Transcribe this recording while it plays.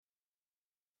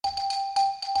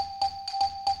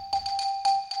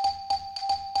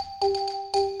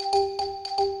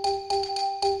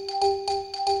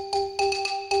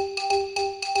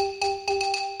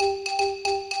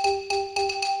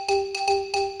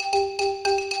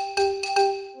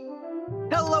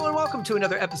welcome to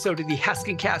another episode of the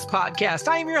HaskinCast podcast.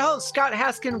 I am your host, Scott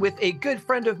Haskin, with a good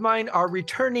friend of mine, our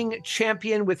returning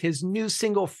champion with his new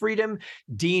single, Freedom,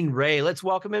 Dean Ray. Let's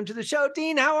welcome him to the show.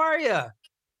 Dean, how are you?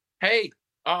 Hey,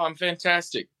 I'm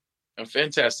fantastic. How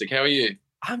are you?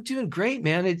 I'm doing great,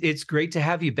 man. It's great to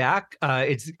have you back.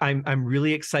 I'm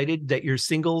really excited that your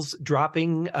single's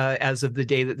dropping as of the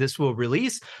day that this will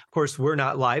release. Of course, we're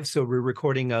not live, so we're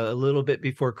recording a little bit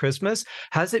before Christmas.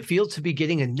 How does it feel to be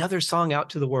getting another song out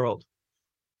to the world?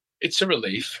 It's a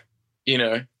relief,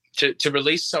 to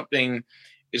release something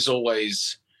is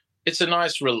always, it's a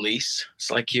nice release. It's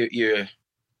like you've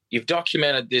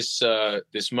documented this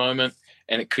moment,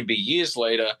 and it could be years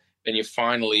later, and you're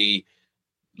finally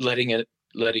letting it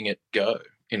go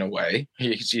in a way.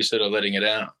 You're sort of letting it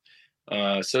out.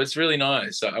 So it's really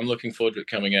nice. I'm looking forward to it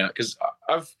coming out because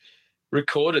I've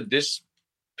recorded this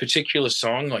particular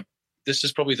song. Like, this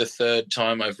is probably the third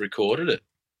time I've recorded it.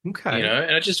 Okay.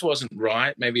 And it just wasn't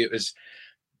right. Maybe it was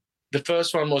the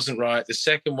first one wasn't right. The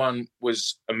second one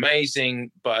was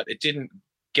amazing, but it didn't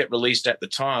get released at the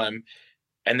time.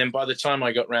 And then by the time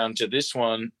I got round to this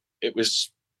one, it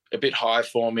was a bit high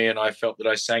for me, and I felt that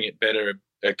I sang it better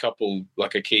a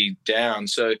key down.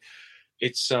 So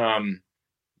it's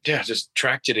just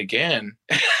tracked it again.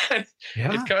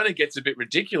 Yeah. It kind of gets a bit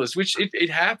ridiculous, which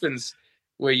it happens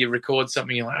where you record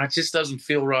something, you're like, it just doesn't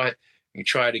feel right. You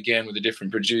try it again with a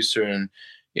different producer, and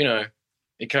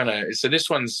it kind of. So this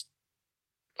one's,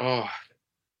 I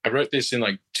wrote this in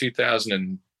like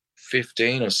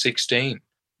 2015 or 16.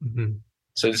 Mm-hmm.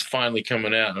 So it's finally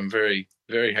coming out. I'm very,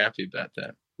 very happy about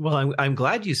that. Well, I'm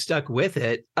glad you stuck with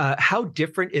it. How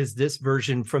different is this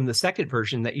version from the second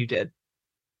version that you did?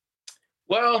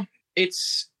 Well, to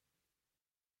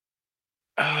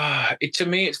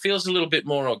me, it feels a little bit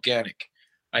more organic.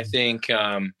 I think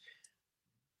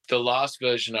the last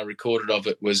version I recorded of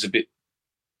it was a bit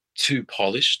too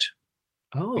polished.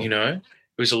 Oh, it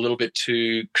was a little bit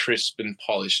too crisp and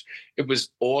polished. It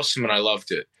was awesome, and I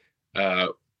loved it.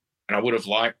 And I would have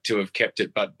liked to have kept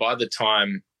it, but by the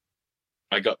time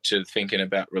I got to thinking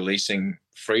about releasing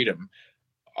Freedom,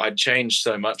 I'd changed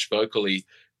so much vocally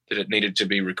that it needed to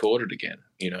be recorded again,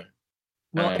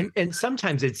 Well, and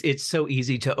sometimes it's so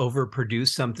easy to overproduce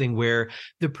something where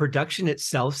the production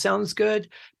itself sounds good,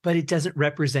 but it doesn't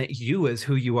represent you as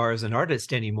who you are as an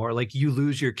artist anymore. Like, you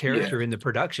lose your character in the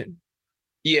production.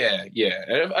 Yeah.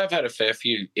 I've had a fair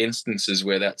few instances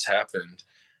where that's happened.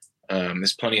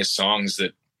 There's plenty of songs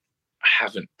that I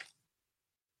haven't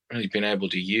really been able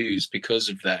to use because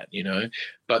of that,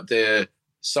 but they're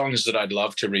songs that I'd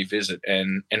love to revisit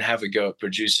and have a go at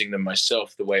producing them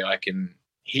myself the way I can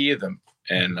hear them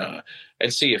and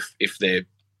see if they're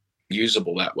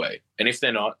usable that way. And if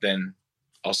they're not, then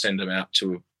I'll send them out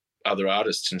to other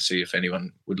artists and see if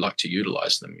anyone would like to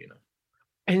utilize them,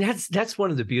 And that's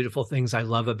one of the beautiful things I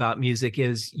love about music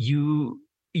is you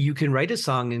can write a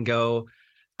song and go,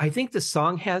 I think the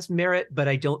song has merit, but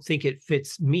I don't think it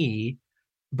fits me.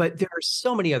 But there are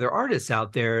so many other artists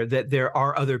out there that there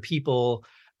are other people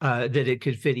that it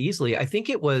could fit easily. I think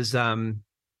it was, I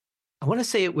want to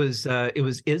say it was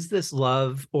Is This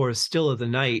Love or Still of the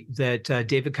Night that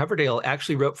David Coverdale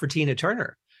actually wrote for Tina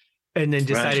Turner, and then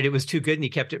decided it was too good and he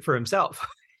kept it for himself.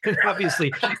 And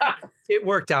obviously it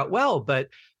worked out well, but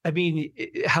I mean,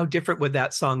 how different would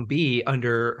that song be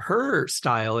under her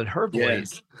style and her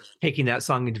voice, taking that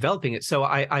song and developing it? So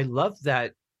I love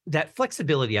that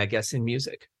flexibility, I guess, in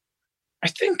music. I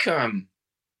think is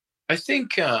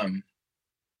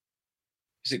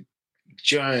it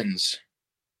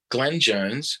Glenn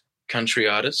Jones, country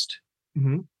artist.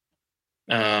 Mm-hmm.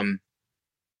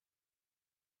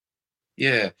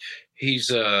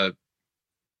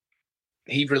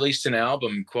 He released an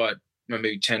album quite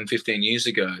maybe 10, 15 years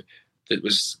ago that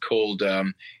was called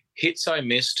Hits I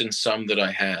Missed and Some That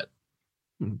I Had.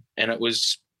 Mm-hmm. And it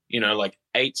was, like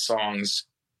 8 songs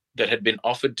that had been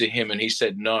offered to him and he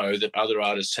said no, that other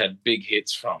artists had big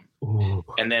hits from. Ooh.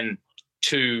 And then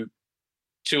two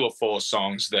or 4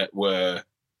 songs that were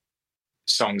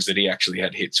songs that he actually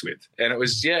had hits with. And it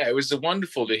was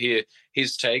wonderful to hear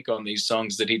his take on these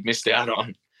songs that he'd missed out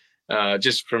on,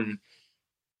 just from,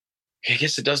 I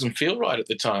guess it doesn't feel right at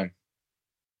the time.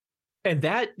 And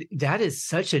that is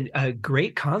such a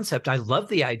great concept. I love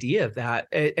the idea of that.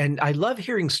 And I love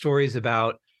hearing stories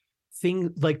about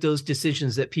things like those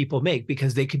decisions that people make,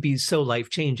 because they could be so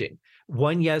life-changing.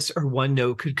 One yes or one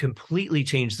no could completely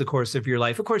change the course of your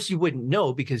life. Of course, you wouldn't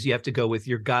know because you have to go with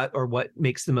your gut or what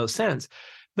makes the most sense.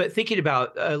 But thinking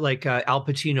about Al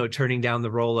Pacino turning down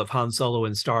the role of Han Solo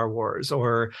in Star Wars,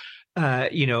 or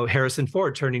Harrison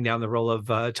Ford turning down the role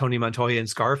of Tony Montoya in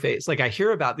Scarface. Like I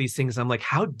hear about these things, I'm like,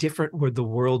 how different would the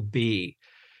world be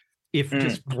if Mm,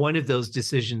 just one of those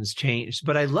decisions changed?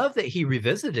 But I love that he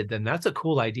revisited them. That's a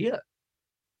cool idea.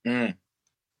 mm,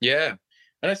 yeah.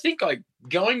 And I think like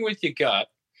going with your gut.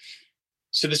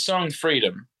 So the song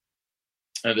Freedom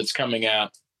that's coming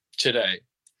out today,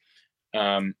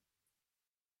 um,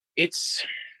 it's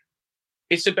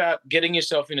it's about getting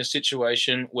yourself in a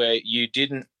situation where you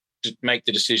didn't make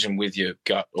the decision with your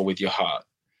gut or with your heart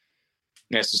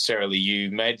necessarily.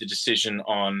 You made the decision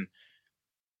on,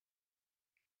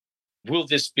 will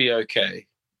this be okay?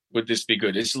 Would this be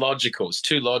good? It's logical. It's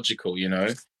too logical,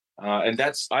 and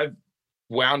that's, I've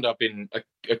wound up in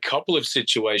a couple of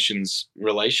situations,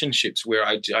 relationships where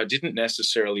I didn't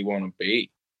necessarily want to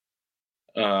be,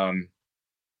 um,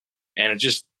 and it's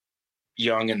just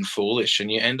young and foolish, and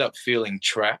you end up feeling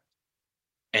trapped,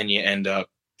 and you end up,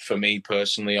 for me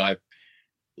personally, I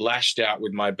lashed out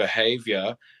with my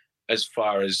behavior as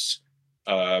far as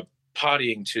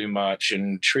partying too much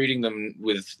and treating them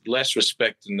with less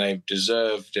respect than they've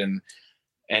deserved, and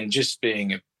just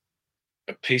being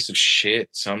a piece of shit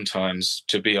sometimes,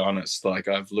 to be honest. Like,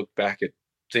 I've looked back at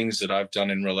things that I've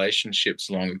done in relationships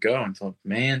long ago and thought,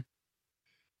 man,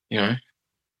 you know,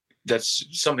 that's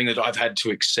something that I've had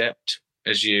to accept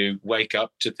as you wake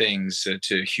up to things,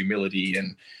 to humility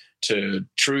and to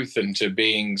truth and to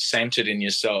being centered in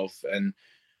yourself. And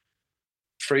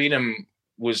Freedom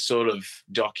was sort of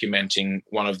documenting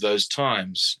one of those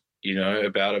times,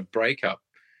 about a breakup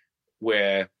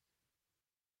where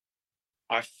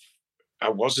I, I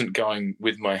wasn't going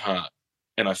with my heart,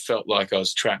 and I felt like I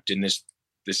was trapped in this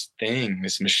thing,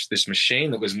 this machine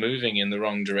that was moving in the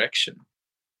wrong direction,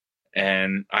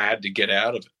 and I had to get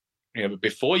out of it. But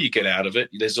before you get out of it,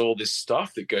 there's all this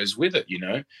stuff that goes with it.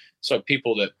 So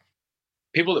people that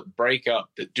break up,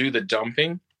 that do the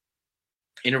dumping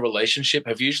in a relationship,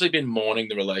 have usually been mourning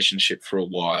the relationship for a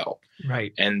while,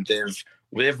 Right. and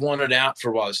they've wanted out for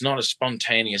a while. It's not a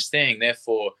spontaneous thing.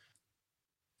 Therefore,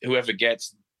 whoever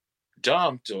gets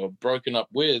dumped or broken up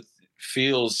with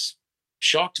feels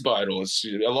shocked by it all.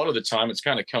 A lot of the time, it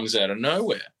kind of comes out of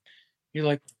nowhere. You're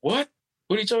like, what?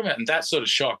 What are you talking about? And that sort of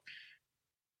shock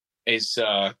is,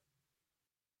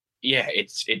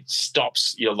 it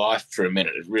stops your life for a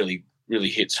minute. It really, really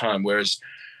hits home. Whereas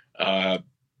the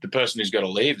person who's got to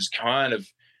leave is kind of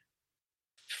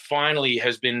finally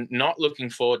has been not looking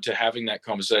forward to having that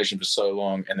conversation for so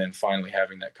long, and then finally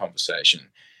having that conversation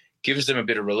gives them a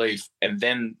bit of relief. And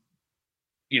then,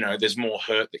 there's more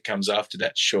hurt that comes after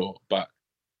that, sure. But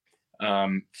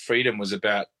Freedom was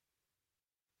about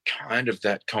kind of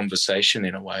that conversation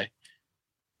in a way.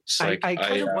 It's like I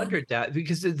kind of wondered that,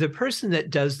 because the person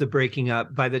that does the breaking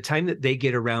up, by the time that they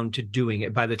get around to doing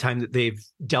it, by the time that they've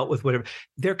dealt with whatever,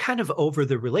 they're kind of over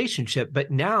the relationship.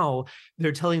 But now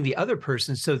they're telling the other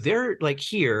person. So they're like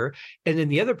here, and then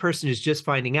the other person is just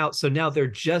finding out. So now they're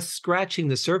just scratching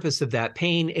the surface of that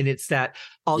pain. And it's that,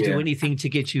 I'll do anything to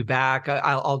get you back.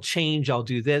 I'll change. I'll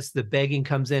do this. The begging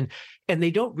comes in. And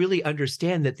they don't really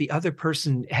understand that the other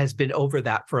person has been over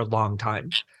that for a long time.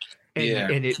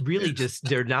 And it really just,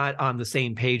 they're not on the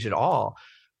same page at all.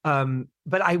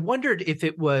 But I wondered if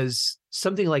it was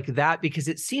something like that, because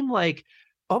it seemed like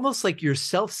almost like you're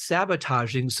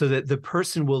self-sabotaging so that the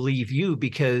person will leave you,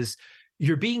 because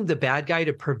you're being the bad guy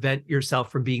to prevent yourself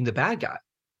from being the bad guy.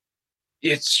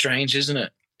 It's strange, isn't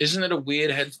it? Isn't it a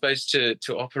weird headspace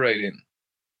to operate in?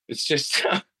 It's just,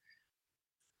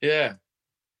 yeah,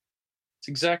 it's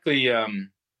exactly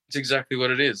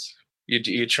what it is.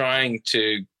 You're trying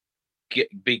to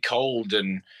be cold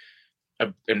and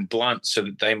blunt so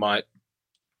that they might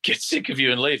get sick of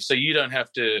you and leave, so you don't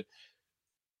have to,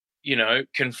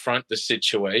 confront the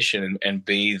situation and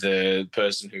be the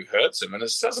person who hurts them. And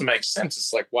it doesn't make sense.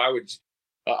 It's like, why would you?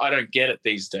 I don't get it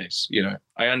these days.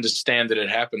 I understand that it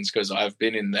happens because I've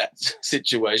been in that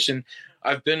situation.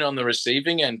 I've been on the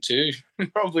receiving end too,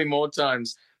 probably more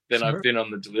times than I've been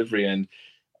on the delivery end.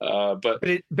 But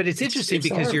it's interesting, it's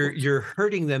because horrible. you're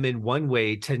hurting them in one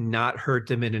way to not hurt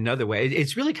them in another way.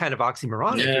 It's really kind of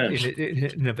oxymoronic in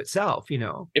and of itself,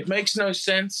 It makes no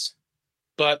sense,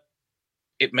 but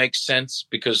it makes sense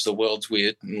because the world's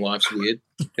weird and life's weird.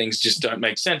 Things just don't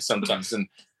make sense sometimes. And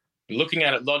looking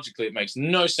at it logically, it makes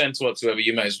no sense whatsoever.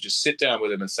 You may as well just sit down with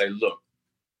them and say, look,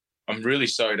 I'm really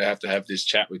sorry to have this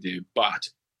chat with you, but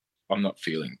I'm not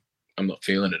feeling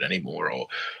it anymore, or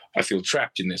I feel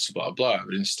trapped in this, blah, blah.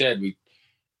 But instead,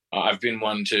 I've been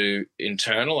one to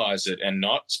internalize it and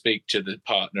not speak to the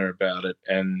partner about it,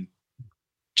 and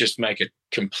just make a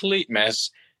complete mess,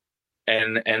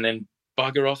 and then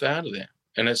bugger off out of there.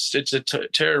 And it's a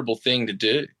terrible thing to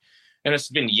do. And it's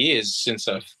been years since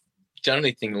I've done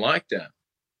anything like that.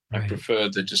 I Right. prefer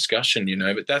the discussion,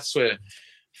 but that's where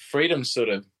freedom sort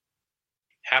of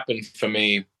happened for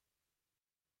me.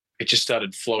 It just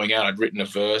started flowing out. I'd written a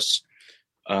verse,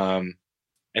 and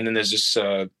then there's this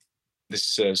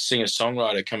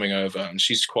singer-songwriter coming over, and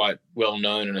she's quite well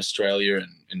known in Australia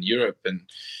and Europe, and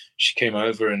she came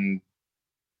over, and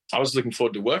I was looking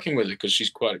forward to working with her because she's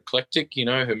quite eclectic.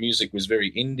 Her music was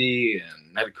very indie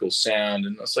and had a cool sound,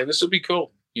 and I was like, this will be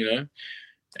cool.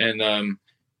 And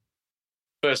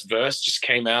first verse just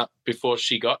came out before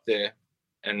she got there,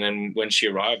 and then when she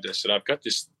arrived, I said, I've got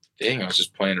this thing I was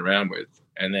just playing around with,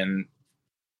 and then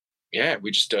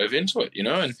we just dove into it,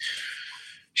 and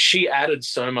she added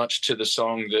so much to the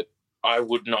song that I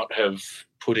would not have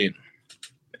put in,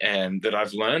 and that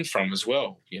I've learned from as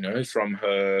well, from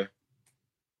her,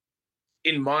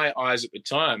 in my eyes at the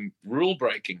time, rule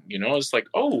breaking. It's like,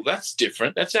 oh, that's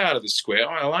different. That's out of the square.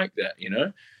 Oh, I like that,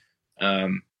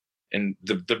 and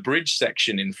the bridge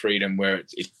section in Freedom where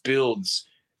it builds,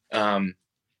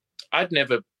 I'd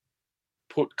never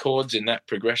put chords in that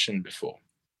progression before.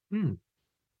 And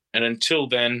until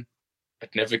then,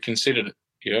 I'd never considered it.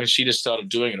 She just started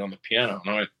doing it on the piano,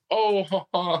 and I went,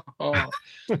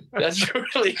 that's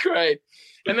really great.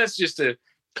 And that's just a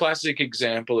classic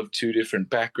example of two different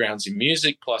backgrounds in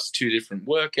music plus two different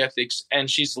work ethics. And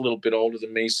she's a little bit older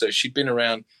than me, so she'd been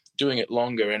around doing it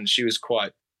longer, and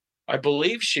I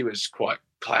believe she was quite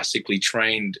classically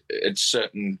trained at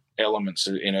certain elements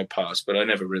in her past, but I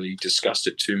never really discussed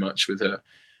it too much with her.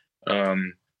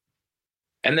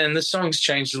 And then the song's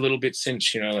changed a little bit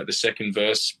since, like the second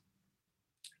verse,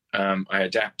 I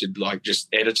adapted, just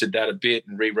edited that a bit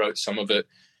and rewrote some of it.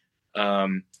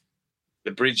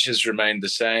 The bridge has remained the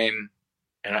same,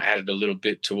 and I added a little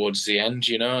bit towards the end,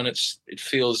 and it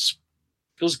feels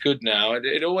good now.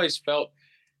 It always felt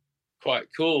quite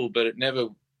cool, but it never,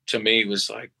 to me, was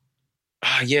like,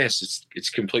 yes, it's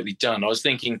completely done. I was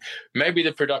thinking maybe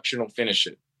the production will finish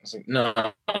it. I was like, no,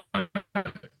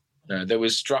 there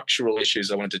was structural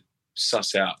issues I wanted to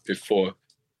suss out before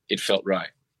it felt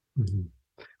right. Mm-hmm.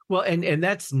 Well, and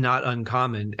that's not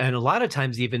uncommon. And a lot of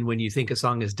times, even when you think a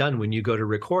song is done, when you go to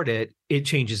record it, it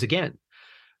changes again.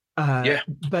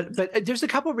 But there's a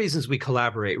couple of reasons we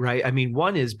collaborate, right? I mean,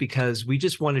 one is because we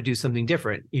just want to do something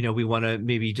different. We want to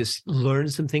maybe just learn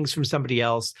some things from somebody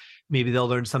else. Maybe they'll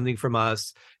learn something from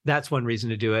us. That's one reason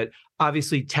to do it.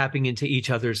 Obviously, tapping into each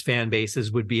other's fan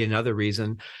bases would be another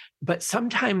reason. But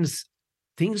sometimes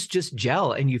things just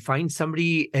gel, and you find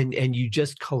somebody and you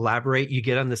just collaborate. You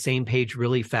get on the same page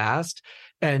really fast.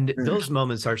 And those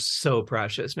moments are so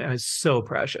precious, man. It's so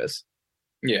precious.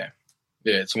 Yeah.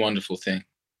 Yeah, it's a wonderful thing.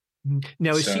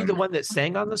 Now, is she the one that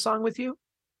sang on the song with you?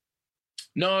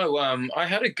 No, I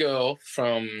had a girl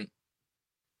from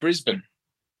Brisbane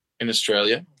in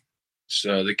Australia,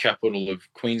 so the capital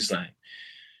of Queensland.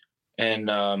 And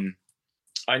I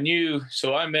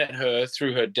met her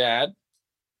through her dad.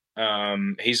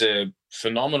 He's a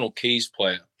phenomenal keys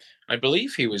player. I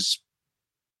think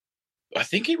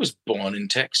he was born in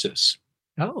Texas,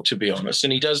 to be honest.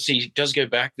 And he does go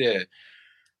back there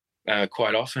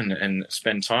quite often and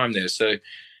spend time there. So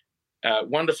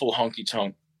wonderful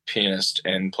honky-tonk pianist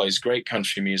and plays great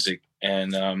country music.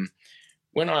 And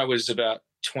when I was about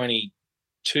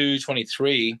 22,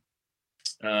 23,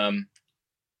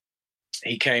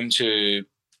 he came to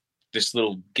this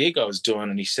little gig I was doing,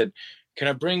 and he said, can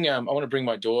I bring, I want to bring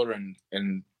my daughter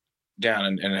and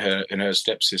down and her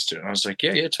stepsister. And I was like,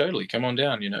 yeah, totally. Come on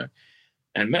down,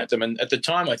 and met them. And at the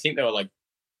time, I think they were like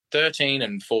 13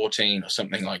 and 14 or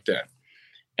something like that.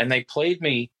 And they played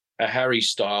me a Harry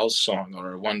Styles song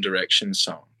or a One Direction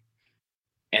song.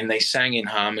 And they sang in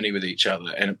harmony with each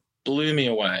other. And it blew me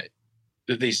away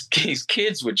that these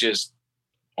kids were just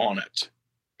on it.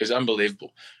 It was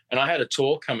unbelievable. And I had a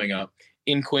tour coming up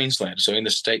in Queensland, so in the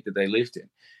state that they lived in.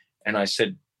 And I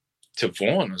said to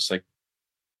Vaughn, I was like,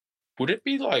 would it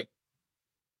be like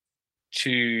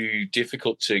too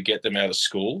difficult to get them out of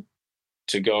school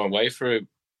to go away for a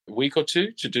week or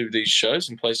two to do these shows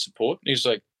and play support? And he's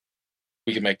like,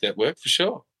 we can make that work for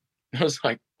sure. And I was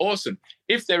like, awesome,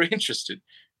 if they're interested.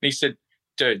 And he said,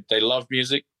 dude, they love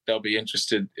music. They'll be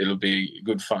interested. It'll be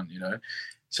good fun,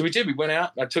 So we did. We went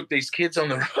out and I took these kids on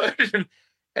the road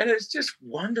and it's just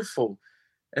wonderful.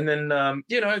 And then,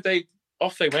 they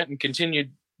went and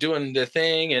continued doing their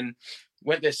thing and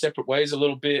went their separate ways a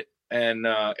little bit. And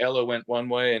Ella went one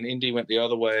way and Indy went the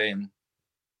other way. And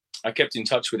I kept in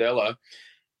touch with Ella.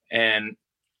 And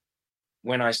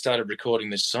when I started recording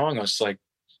this song, I was like,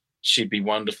 she'd be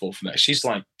wonderful for that. She's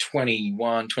like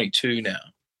 21, 22 now.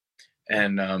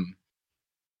 And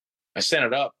I sent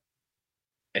it up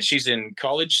and she's in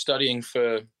college studying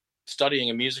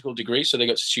a musical degree, so they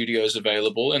got studios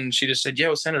available. And she just said, "Yeah,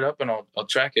 we'll send it up, and I'll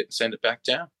track it and send it back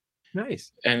down."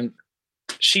 Nice. And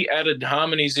she added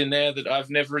harmonies in there that I've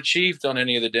never achieved on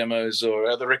any of the demos or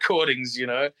other recordings.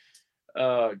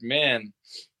 Oh man,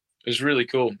 it was really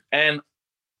cool, and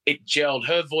it gelled.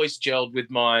 Her voice gelled with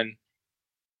mine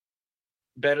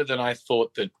better than I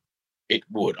thought that it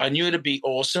would. I knew it'd be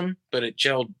awesome, but it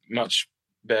gelled much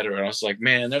better. And I was like,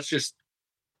 man, that's just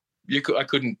I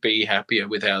couldn't be happier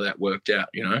with how that worked out.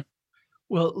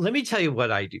 Well, let me tell you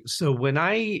what I do. So when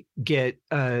I get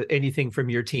anything from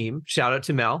your team, shout out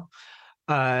to Mel.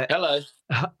 Hello.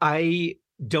 I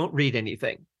don't read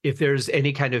anything. If there's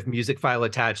any kind of music file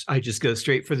attached, I just go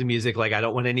straight for the music. Like, I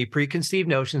don't want any preconceived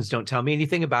notions. Don't tell me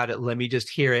anything about it. Let me just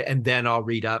hear it, and then I'll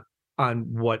read up on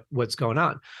what's going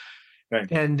on. Right.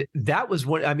 And that was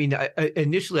one. I mean,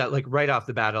 initially, like right off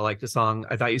the bat, I liked the song.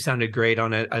 I thought you sounded great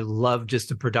on it. I loved just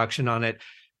the production on it.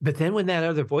 But then when that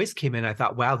other voice came in, I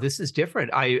thought, wow, this is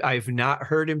different. I've not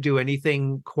heard him do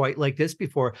anything quite like this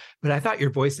before. But I thought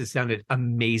your voices sounded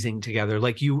amazing together,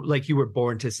 like you were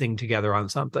born to sing together on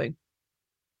something.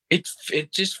 It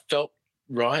just felt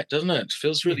right, doesn't it? It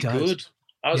feels really good.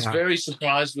 I was very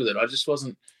surprised with it. I just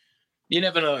wasn't. You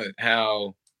never know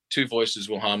how two voices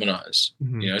will harmonize,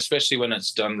 especially when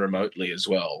it's done remotely as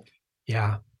well.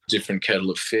 Yeah. Different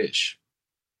kettle of fish.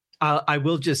 I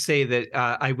will just say that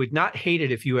I would not hate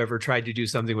it if you ever tried to do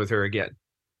something with her again.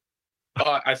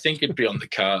 I think it'd be on the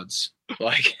cards.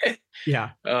 Like, yeah.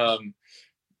 I've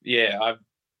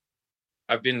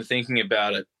been thinking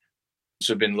about it.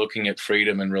 So I've been looking at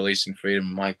Freedom and releasing Freedom.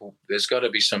 I'm like, well, there's got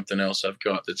to be something else I've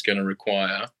got that's going to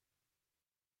require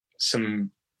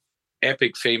some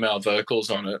epic female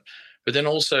vocals on it. But then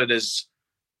also there's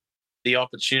the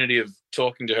opportunity of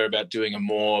talking to her about doing a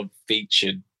more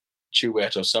featured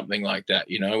duet or something like that,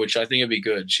 which I think would be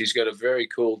good. She's got a very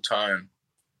cool tone.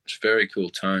 It's a very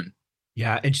cool tone.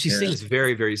 Yeah, and she sings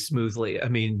very, very smoothly. I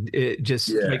mean, it just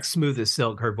like smooth as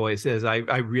silk, her voice is. I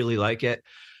really like it.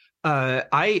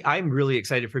 I'm really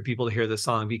excited for people to hear the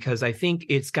song because I think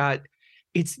it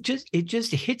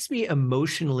just hits me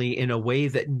emotionally in a way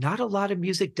that not a lot of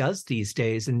music does these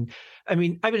days. And I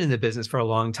mean, I've been in the business for a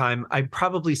long time. I'm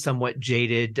probably somewhat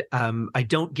jaded. I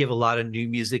don't give a lot of new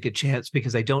music a chance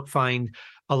because I don't find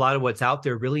a lot of what's out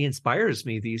there really inspires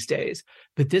me these days.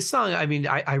 But this song, I mean,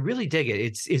 I really dig it.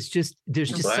 It's just,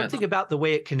 there's just something about the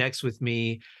way it connects with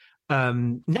me.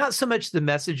 Not so much the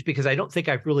message, because I don't think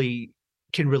I really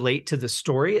can relate to the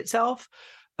story itself.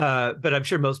 But I'm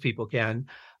sure most people can.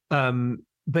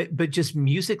 But just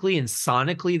musically and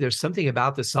sonically, there's something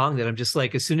about the song that I'm just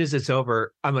like, as soon as it's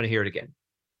over, I'm going to hear it again.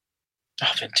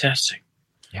 Oh, fantastic.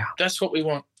 Yeah. That's what we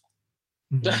want.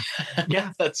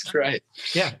 Yeah. That's great.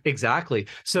 Yeah, exactly.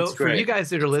 So for you guys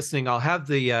that are listening, I'll have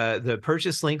the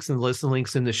purchase links and listen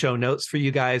links in the show notes for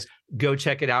you guys. Go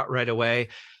check it out right away.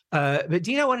 But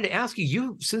Dean, I wanted to ask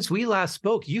you, since we last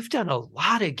spoke, you've done a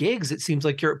lot of gigs. It seems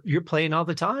like you're playing all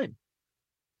the time.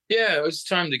 Yeah, it was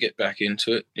time to get back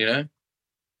into it,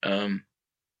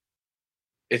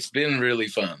 It's been really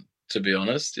fun, to be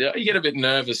honest. Yeah, you get a bit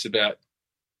nervous about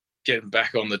getting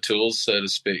back on the tools, so to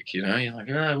speak. You're like,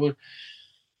 well,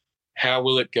 how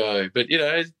will it go? But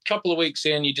a couple of weeks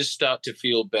in, you just start to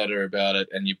feel better about it,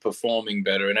 and you're performing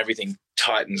better, and everything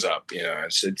tightens up.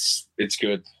 It's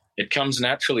good. It comes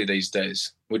naturally these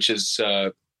days, which is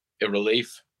a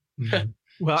relief. Mm-hmm.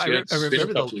 Well, I remember been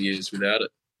a couple of years without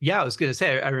it. Yeah, I was going to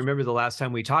say, I remember the last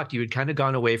time we talked, you had kind of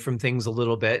gone away from things a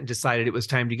little bit and decided it was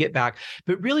time to get back.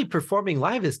 But really, performing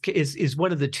live is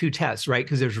one of the two tests, right?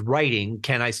 Because there's writing.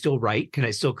 Can I still write? Can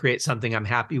I still create something I'm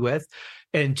happy with?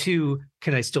 And two,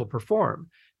 can I still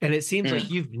perform? And it seems like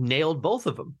you've nailed both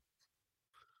of them.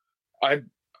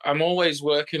 I'm always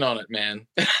working on it, man.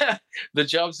 The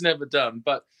job's never done,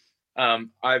 but I'm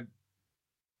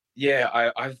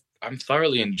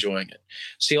thoroughly enjoying it.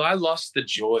 See, I lost the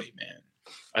joy, man.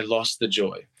 I lost the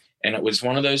joy. And it was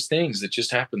one of those things that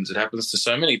just happens. It happens to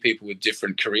so many people with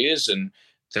different careers, and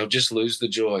they'll just lose the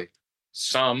joy.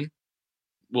 Some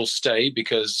will stay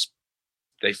because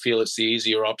they feel it's the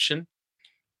easier option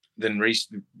than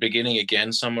beginning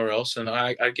again somewhere else. And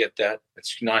I get that.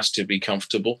 It's nice to be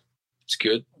comfortable. It's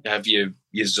good to have your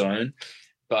zone.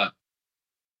 But,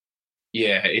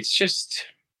 yeah, it's just...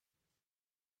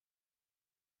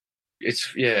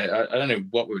 I don't know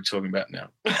what we were talking about now.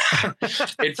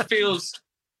 It feels...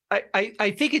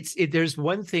 I think there's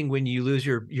one thing when you lose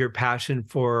your passion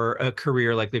for a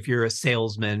career, like if you're a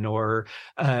salesman or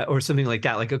something like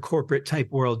that, like a corporate type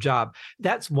world job,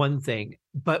 that's one thing.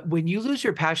 But when you lose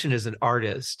your passion as an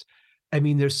artist, I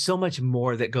mean, there's so much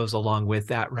more that goes along with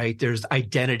that, right? There's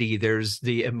identity, there's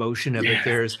the emotion of it. Yeah.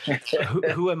 There's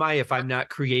who am I if I'm not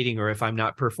creating or if I'm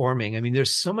not performing? I mean,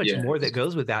 there's so much Yeah. more that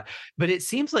goes with that. But it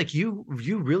seems like you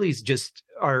really just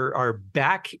are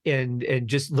back and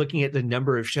just looking at the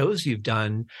number of shows you've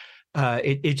done.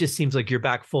 It just seems like you're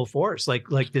back full force.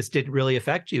 Like this didn't really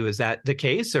affect you. Is that the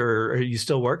case, or are you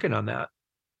still working on that?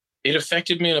 It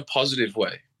affected me in a positive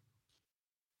way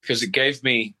because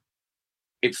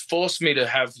it forced me to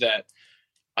have that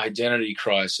identity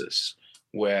crisis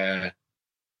where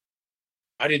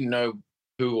I didn't know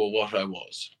who or what I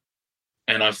was.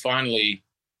 And I finally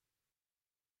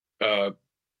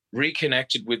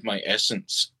reconnected with my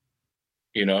essence,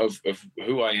 of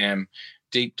who I am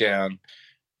deep down.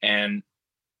 And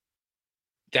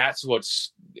that's what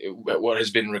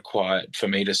has been required for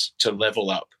me to level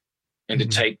up and to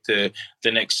take the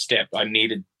next step. I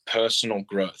needed personal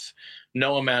growth.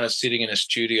 No amount of sitting in a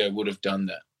studio would have done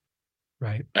that.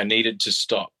 Right. I needed to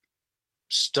stop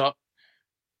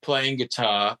playing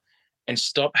guitar and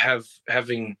stop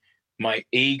having my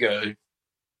ego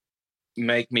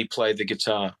make me play the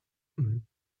guitar. Mm-hmm.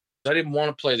 I didn't want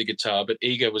to play the guitar, but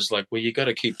ego was like, well, you got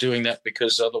to keep doing that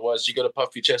because otherwise you got to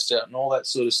puff your chest out and all that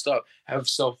sort of stuff. Have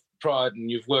self-pride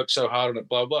and you've worked so hard on it,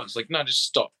 blah, blah. It's like, no, just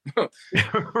stop.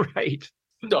 Right.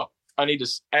 Stop. I need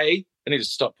to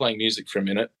stop playing music for a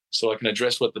minute so I can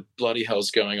address what the bloody hell's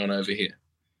going on over here.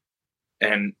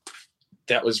 And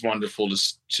that was wonderful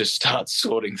to start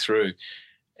sorting through.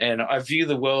 And I view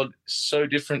the world so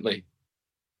differently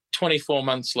 24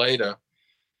 months later.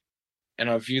 And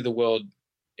I view the world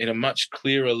in a much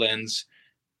clearer lens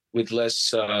with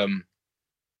less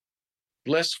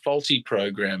faulty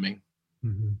programming.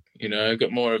 Mm-hmm.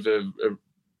 Got more of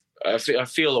I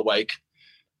feel awake.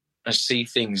 I see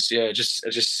things. Yeah, I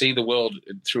just see the world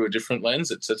through a different lens.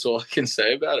 That's all I can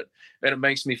say about it. And it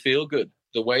makes me feel good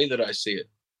the way that I see it.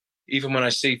 Even when I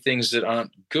see things that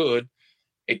aren't good,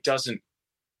 it doesn't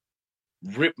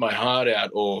rip my heart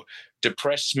out or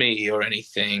depress me or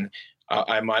anything.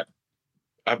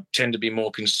 I tend to be more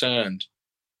concerned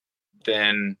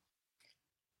than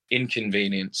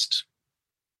inconvenienced.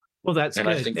 Well, that's and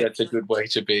good. I think that's a good way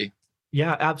to be.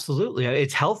 Yeah, absolutely.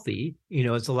 It's healthy.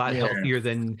 It's a lot healthier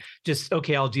than just,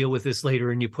 okay, I'll deal with this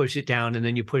later, and you push it down and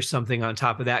then you push something on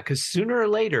top of that, because sooner or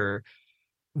later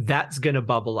that's going to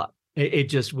bubble up. It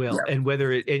just will. Yeah. And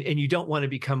and you don't want to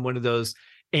become one of those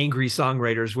angry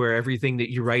songwriters where everything that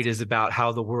you write is about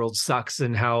how the world sucks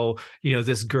and how,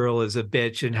 this girl is a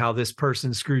bitch and how this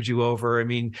person screwed you over. I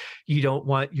mean, you don't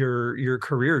want your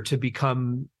career to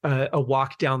become a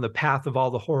walk down the path of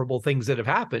all the horrible things that have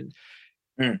happened.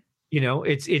 Mm.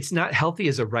 It's not healthy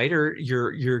as a writer.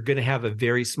 You're going to have a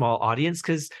very small audience,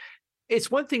 because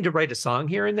it's one thing to write a song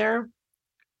here and there,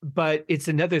 but it's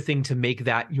another thing to make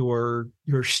that your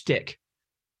shtick.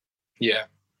 Yeah,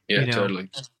 totally.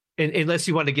 And unless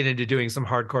you want to get into doing some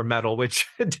hardcore metal, which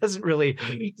doesn't really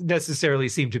necessarily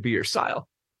seem to be your style.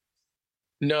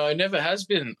 No, it never has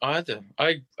been either.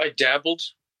 I dabbled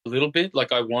a little bit.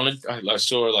 Like I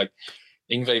saw like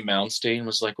Yngwie Malmsteen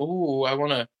was like, oh, I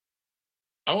want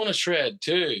to shred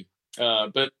too.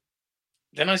 But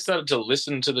then I started to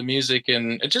listen to the music,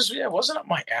 and it just wasn't up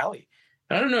my alley.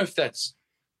 And I don't know if that's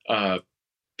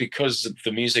because of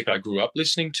the music I grew up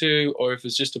listening to, or if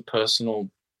it's just a personal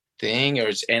thing, or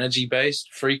it's energy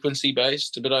based, frequency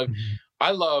based. But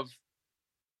I love,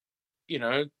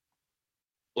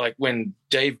 like when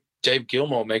Dave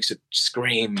Gilmour makes it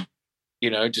scream,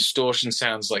 distortion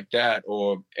sounds like that,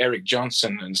 or Eric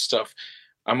Johnson and stuff.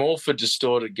 I'm all for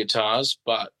distorted guitars,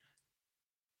 but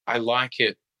I like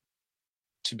it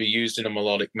to be used in a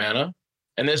melodic manner.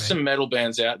 And there's some metal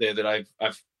bands out there that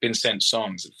I've been sent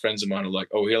songs that friends of mine are like,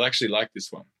 oh, he'll actually like this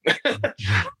one.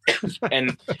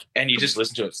 and you just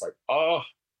listen to it, it's like, oh,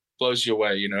 blows you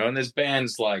away, And there's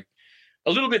bands like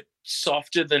a little bit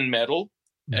softer than metal,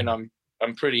 and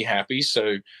I'm pretty happy.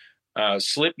 So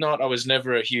Slipknot I was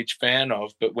never a huge fan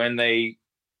of, but when a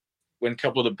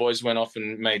couple of the boys went off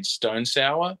and made Stone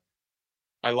Sour,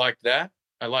 I liked that.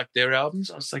 I liked their albums.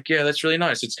 I was like, yeah, that's really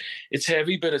nice. It's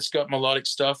heavy, but it's got melodic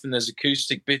stuff, and there's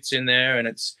acoustic bits in there, and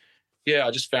I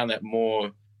just found that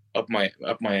more up my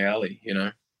alley,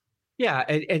 Yeah,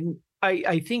 and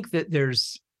I think that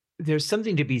there's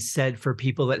something to be said for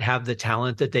people that have the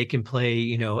talent that they can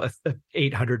play,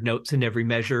 800 notes in every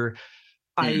measure.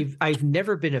 I've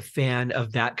never been a fan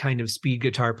of that kind of speed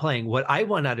guitar playing. What I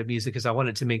want out of music is I want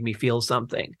it to make me feel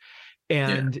something.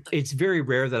 And it's very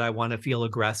rare that I want to feel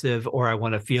aggressive, or I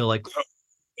want to feel like,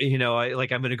 I'm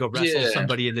going to go wrestle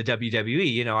somebody in the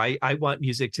WWE. I want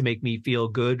music to make me feel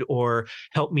good or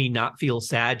help me not feel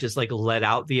sad, just like let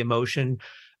out the emotion.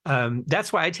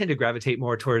 That's why I tend to gravitate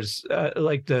more towards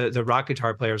like the rock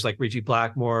guitar players like Reggie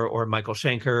Blackmore or Michael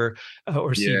Schenker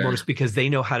or Steve Yeah. Morse, because they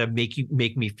know how to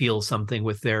make me feel something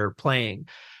with their playing.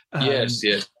 Yes,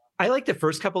 yes. I like the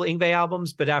first couple of Yngwie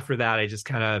albums, but after that, I just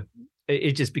kind of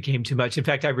it just became too much. In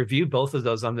fact, I reviewed both of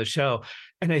those on the show,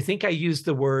 and I think I used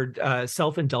the word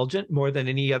self-indulgent more than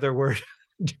any other word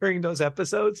during those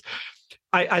episodes.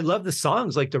 I love the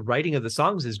songs, like the writing of the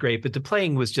songs is great, but the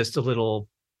playing was just a little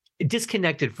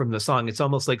disconnected from the song. It's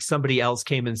almost like somebody else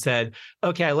came and said,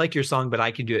 okay, I like your song, but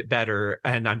I can do it better.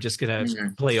 And I'm just going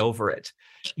to play over it.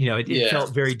 It Yeah.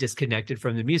 felt very disconnected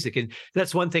from the music. And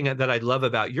that's one thing that I love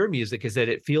about your music is that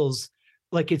it feels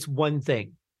like it's one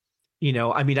thing.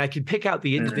 I mean, I can pick out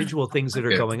the individual things that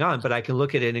are going on, but I can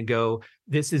look at it and go,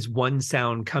 this is one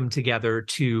sound come together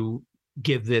to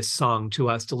give this song to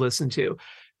us to listen to.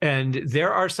 And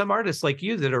there are some artists like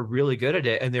you that are really good at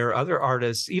it. And there are other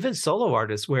artists, even solo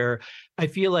artists, where I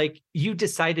feel like you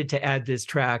decided to add this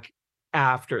track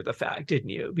after the fact, didn't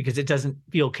you? Because it doesn't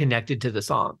feel connected to the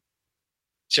song.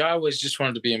 So I always just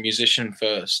wanted to be a musician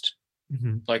first.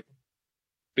 Mm-hmm. Like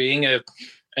being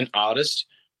an artist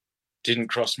didn't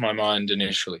cross my mind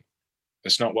initially.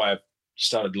 That's not why I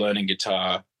started learning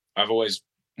guitar. I've always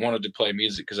wanted to play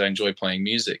music because I enjoy playing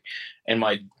music. And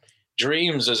my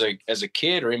dreams as a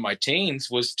kid or in my teens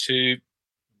was to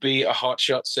be a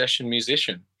hotshot session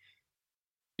musician,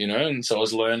 and so I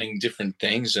was learning different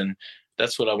things, and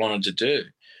that's what I wanted to do.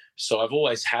 So I've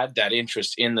always had that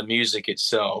interest in the music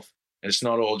itself. And it's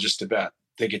not all just about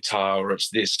the guitar or it's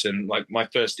this. And like my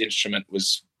first instrument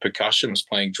was percussion, was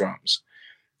playing drums.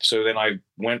 So then I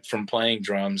went from playing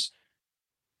drums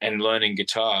and learning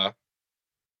guitar.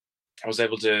 I was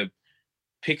able to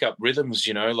pick up rhythms,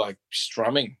 like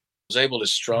strumming. I was able to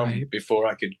strum before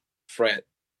I could fret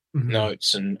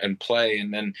notes and play.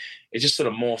 And then it just sort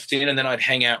of morphed in. And then I'd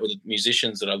hang out with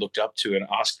musicians that I looked up to and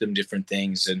ask them different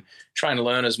things and try and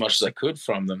learn as much as I could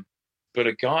from them. But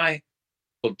a guy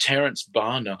called Terence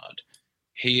Barnard,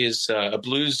 he is a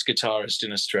blues guitarist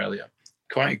in Australia,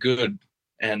 quite good.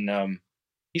 And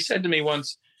he said to me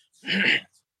once,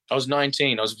 I was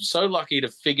 19. I was so lucky to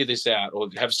figure this out or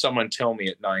have someone tell me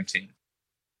at 19. He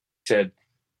said,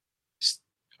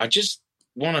 I just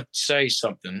want to say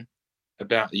something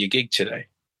about your gig today.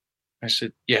 I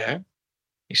said, yeah.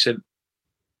 He said,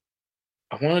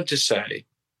 I wanted to say,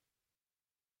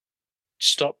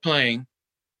 stop playing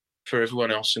for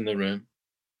everyone else in the room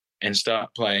and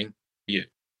start playing you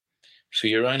for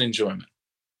your own enjoyment.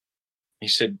 He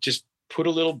said, just put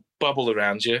a little bubble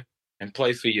around you and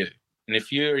play for you. And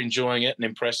if you're enjoying it and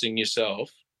impressing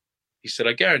yourself, he said,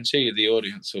 I guarantee you the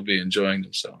audience will be enjoying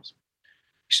themselves.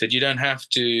 He said, you don't have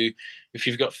to, if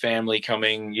you've got family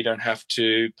coming, you don't have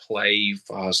to play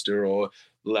faster or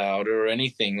louder or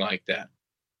anything like that.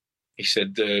 He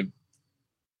said, the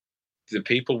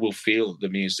people will feel the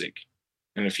music.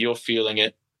 And if you're feeling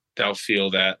it, they'll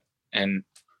feel that. And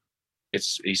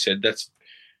he said,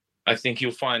 I think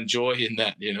you'll find joy in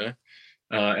that,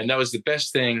 and that was the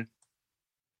best thing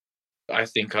I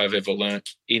think I've ever learned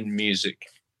in music.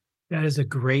 That is a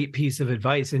great piece of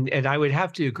advice. And I would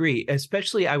have to agree,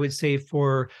 especially I would say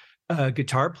for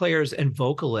guitar players and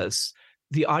vocalists,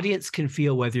 the audience can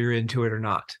feel whether you're into it or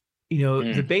not.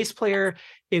 The bass player,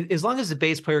 as long as the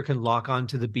bass player can lock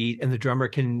onto the beat and the drummer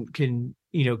can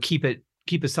keep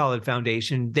a solid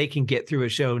foundation, they can get through a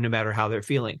show no matter how they're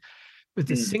feeling. But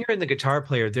the singer and the guitar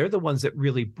player, they're the ones that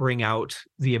really bring out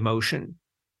the emotion.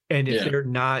 And if they're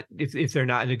not, if they're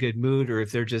not in a good mood, or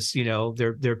if they're just,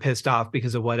 they're pissed off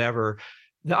because of whatever,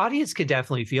 the audience could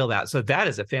definitely feel that. So that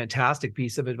is a fantastic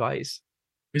piece of advice.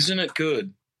 Isn't it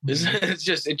good? Isn't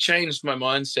it? It changed my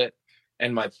mindset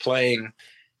and my playing.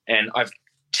 And I've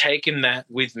taken that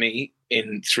with me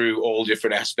through all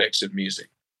different aspects of music.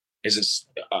 I just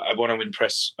want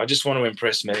to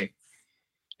impress me.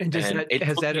 And it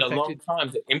took me a long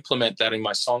time to implement that in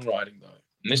my songwriting, though.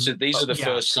 And these are the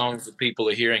first songs that people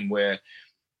are hearing where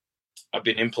I've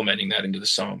been implementing that into the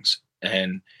songs.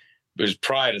 And it was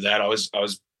prior to that, I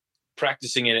was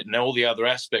practicing in it in all the other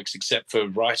aspects except for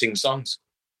writing songs.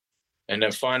 And I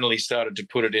finally started to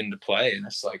put it into play. And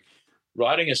it's like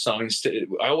writing a song,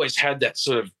 I always had that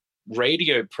sort of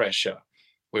radio pressure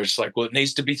where it's like, well, it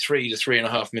needs to be 3 to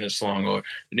 3.5 minutes long, or it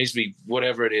needs to be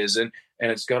whatever it is. And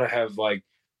it's got to have like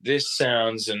this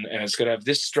sounds and it's got to have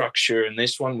this structure and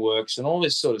this one works and all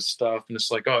this sort of stuff. And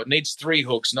it's like, oh, it needs 3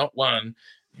 hooks, not 1. And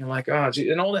you're like, oh, gee,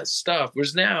 and all that stuff.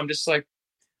 Whereas now I'm just like,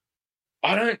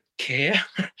 I don't care.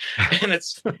 and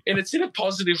it's in a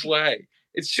positive way.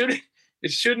 It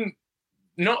shouldn't,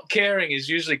 not caring is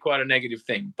usually quite a negative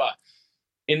thing. But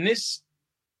in this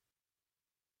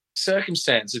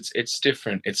circumstance, it's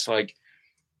different. It's like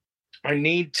I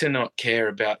need to not care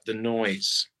about the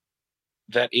noise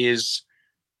that is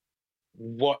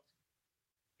what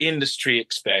industry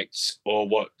expects or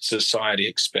what society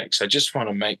expects. I just want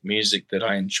to make music that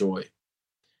I enjoy.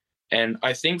 And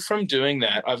I think from doing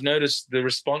that, I've noticed the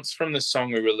response from the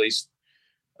song we released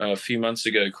a few months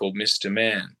ago called Mr.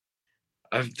 Man.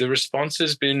 The response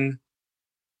has been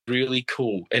really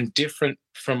cool and different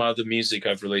from other music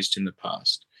I've released in the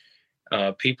past.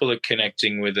 People are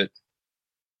connecting with it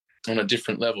on a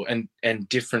different level, and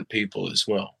different people as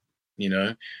well. You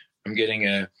know, I'm getting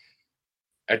a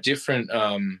different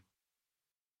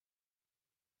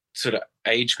sort of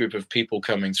age group of people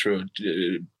coming through.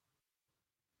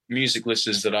 Music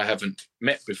listeners that I haven't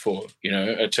met before, you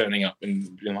know, are turning up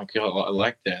and being like, "Oh, I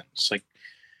like that." It's like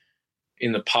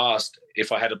in the past,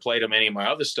 if I had played them any of my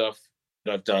other stuff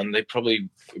that I've done, they probably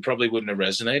wouldn't have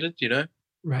resonated, you know.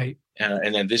 Right.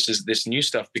 And then this new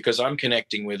stuff, because I'm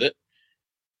connecting with it,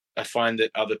 I find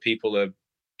that other people are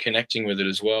connecting with it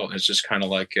as well. It's just kind of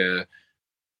like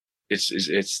it's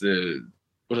the,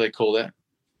 what do they call that?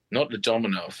 Not the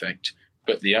domino effect,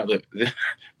 but the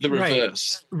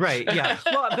reverse. Right. Yeah.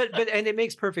 Well, but and it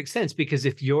makes perfect sense, because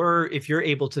if you're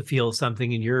able to feel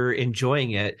something and you're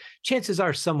enjoying it, chances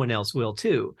are someone else will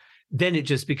too. Then it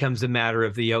just becomes a matter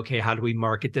of okay, how do we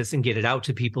market this and get it out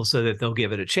to people so that they'll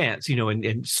give it a chance, you know,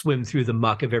 and swim through the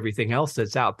muck of everything else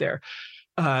that's out there.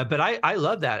 But I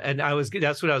love that. And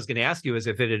that's what I was going to ask you, is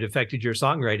if it had affected your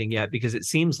songwriting yet, because it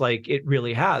seems like it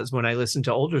really has. When I listen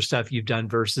to older stuff you've done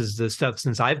versus the stuff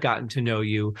since I've gotten to know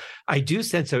you, I do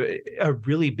sense a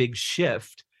really big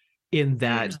shift in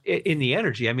that, in the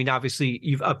energy. I mean, obviously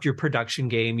you've upped your production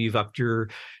game, you've upped your,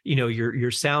 you know, your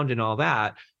sound and all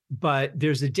that, but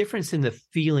there's a difference in the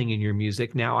feeling in your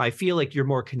music now. I feel like you're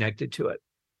more connected to it.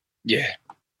 Yeah.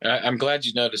 I'm glad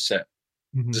you noticed that.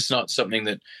 Mm-hmm. It's not something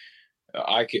that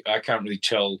I can't really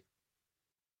tell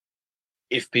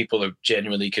if people are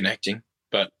genuinely connecting,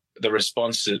 but the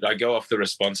response, I go off the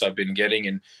response I've been getting,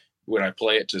 and when I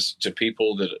play it to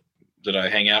people that I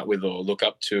hang out with or look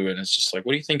up to, and it's just like,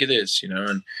 what do you think of this? You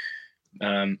know,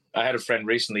 and I had a friend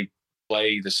recently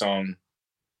play the song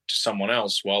to someone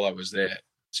else while I was there.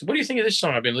 So, what do you think of this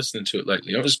song? I've been listening to it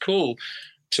lately. It was cool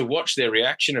to watch their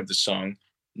reaction of the song,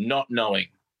 not knowing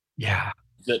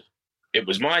that it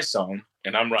was my song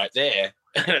and I'm right there.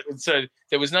 So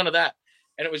there was none of that.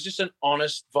 And it was just an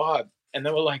honest vibe. And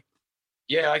they were like,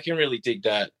 yeah, I can really dig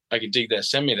that. I can dig that.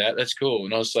 Send me that. That's cool.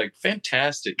 And I was like,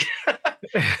 fantastic.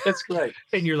 That's great.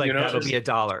 And you're like, you know, that'll be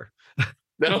 $1.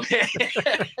 That'll be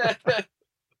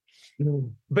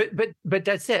But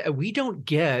that's it. We don't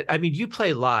get, I mean, you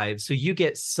play live, so you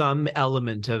get some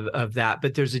element of that,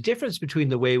 but there's a difference between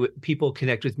the way people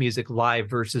connect with music live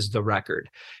versus the record,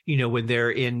 you know, when they're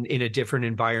in a different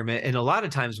environment. And a lot of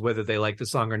times, whether they like the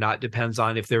song or not depends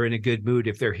on if they're in a good mood,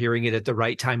 if they're hearing it at the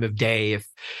right time of day, if,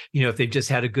 you know, if they've just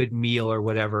had a good meal or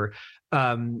whatever.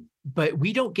 But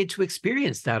we don't get to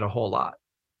experience that a whole lot.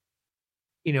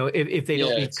 You know, if they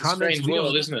don't make comments, it's a strange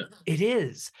world, isn't it? It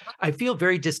is. I feel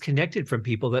very disconnected from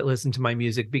people that listen to my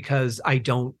music because I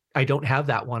don't have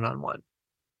that one-on-one.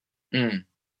 You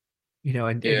know,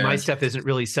 and my stuff isn't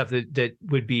really stuff that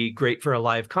would be great for a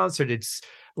live concert. It's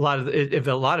a lot of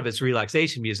it's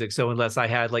relaxation music. So unless I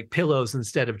had like pillows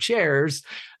instead of chairs,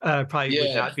 probably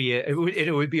would not be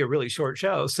it would be a really short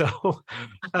show. So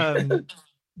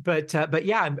But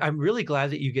yeah, I'm really glad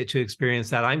that you get to experience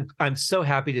that. I'm so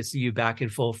happy to see you back in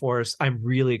full force. I'm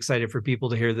really excited for people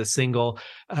to hear the single.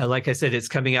 Like I said, it's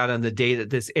coming out on the day that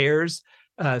this airs.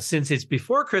 Since it's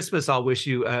before Christmas, I'll wish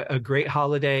you a great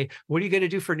holiday. What are you going to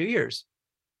do for New Year's?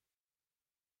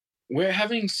 We're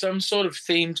having some sort of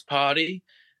themed party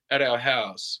at our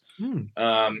house.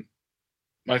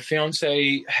 My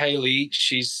fiance Haley,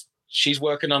 she's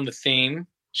working on the theme.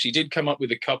 She did come up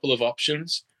with a couple of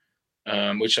options,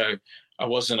 which I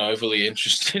wasn't overly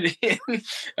interested in.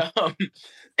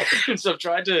 So I've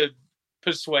tried to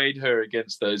persuade her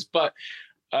against those. But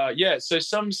so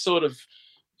some sort of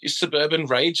suburban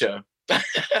rager.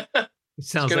 It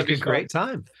sounds like a great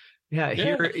time. Yeah,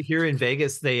 here in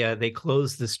Vegas, they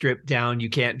close the strip down. You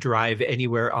can't drive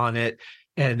anywhere on it.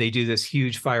 And they do this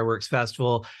huge fireworks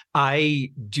festival.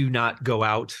 I do not go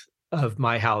out of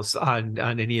my house on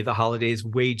any of the holidays.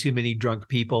 Way too many drunk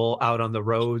people out on the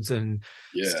roads and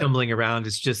stumbling around.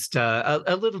 It's just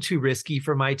a little too risky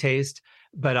for my taste.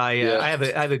 But I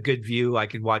have a good view. I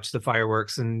can watch the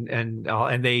fireworks and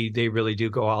they really do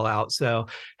go all out. So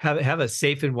have a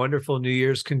safe and wonderful New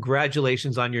Year's.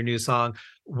 Congratulations on your new song.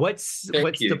 What's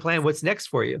the plan? What's next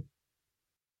for you?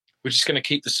 We're just going to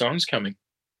keep the songs coming.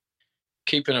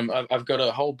 keeping them. I've got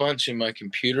a whole bunch in my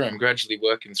computer. I'm gradually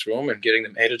working through them and getting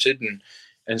them edited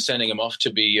and sending them off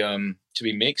to be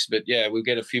mixed. But yeah, we'll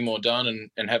get a few more done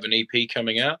and have an EP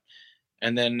coming out,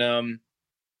 and then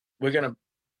we're going to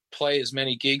play as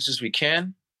many gigs as we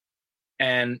can,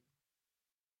 and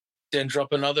then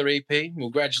drop another EP. We'll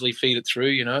gradually feed it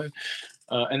through,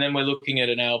 and then we're looking at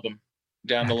an album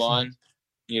down the line.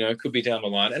 Could be down the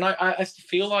line, and I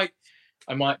feel like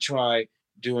I might try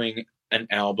doing an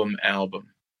album,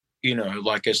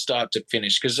 like a start to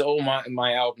finish, because all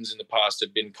my albums in the past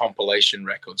have been compilation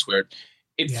records where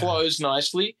it flows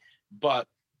nicely, but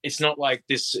it's not like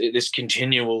this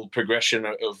continual progression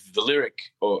of the lyric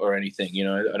or anything.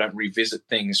 I don't revisit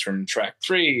things from track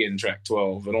 3 and track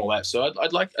 12 and all that. So I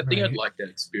think I'd like that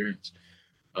experience.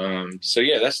 So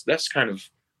yeah, that's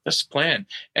the plan.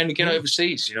 And to get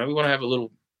overseas, we want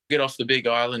to get off the big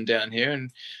island down here,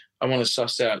 and I want to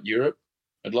suss out Europe.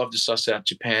 I'd love to suss out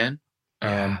Japan.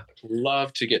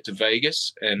 Love to get to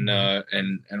Vegas and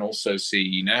also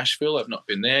see Nashville. I've not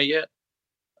been there yet,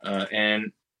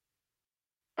 and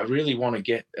I really want to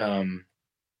get and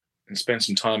spend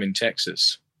some time in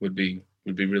Texas. Would be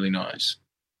really nice.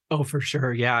 Oh, for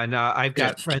sure, yeah. And I've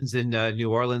got friends in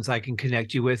New Orleans I can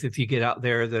connect you with if you get out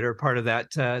there that are part of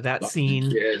that scene.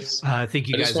 Yes, I think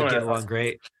you guys would get along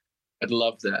great. I'd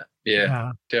love that.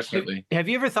 Yeah, definitely. Have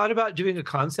you ever thought about doing a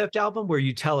concept album where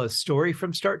you tell a story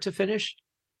from start to finish?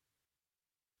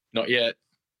 Not yet,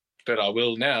 but I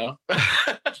will now.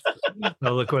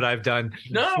 Oh, look what I've done.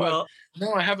 No,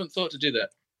 I haven't thought to do that.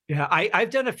 Yeah,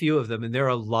 I've done a few of them, and they're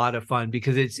a lot of fun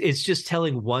because it's just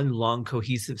telling one long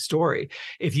cohesive story.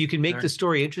 If you can make the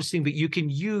story interesting, but you can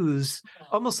use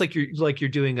almost like you're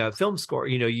doing a film score.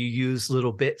 You use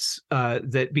little bits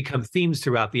that become themes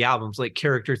throughout the albums, like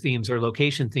character themes or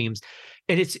location themes,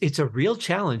 and it's a real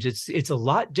challenge. It's a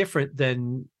lot different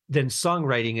than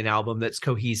songwriting an album that's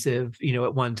cohesive,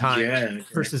 at one time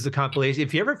versus the compilation.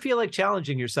 If you ever feel like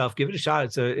challenging yourself, give it a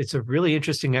shot. It's a really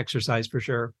interesting exercise for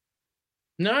sure.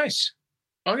 Nice.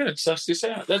 I'm going to suss this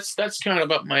out. That's kind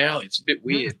of up my alley. It's a bit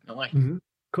weird. I like it.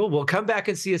 Cool. Well, come back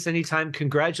and see us anytime.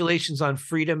 Congratulations on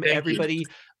Freedom. Thank Everybody, you.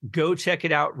 Go check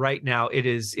it out right now. It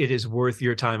is worth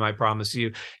your time. I promise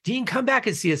you. Dean, come back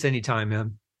and see us anytime,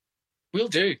 man. Will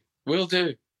do.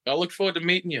 I look forward to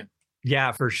meeting you.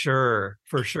 Yeah, for sure.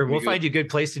 We'll find you a good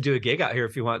place to do a gig out here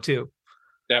if you want to.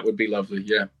 That would be lovely.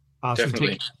 Yeah. Awesome.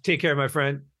 Definitely. Take care, my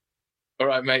friend. All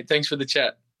right, mate. Thanks for the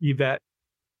chat. You bet.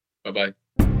 Bye-bye.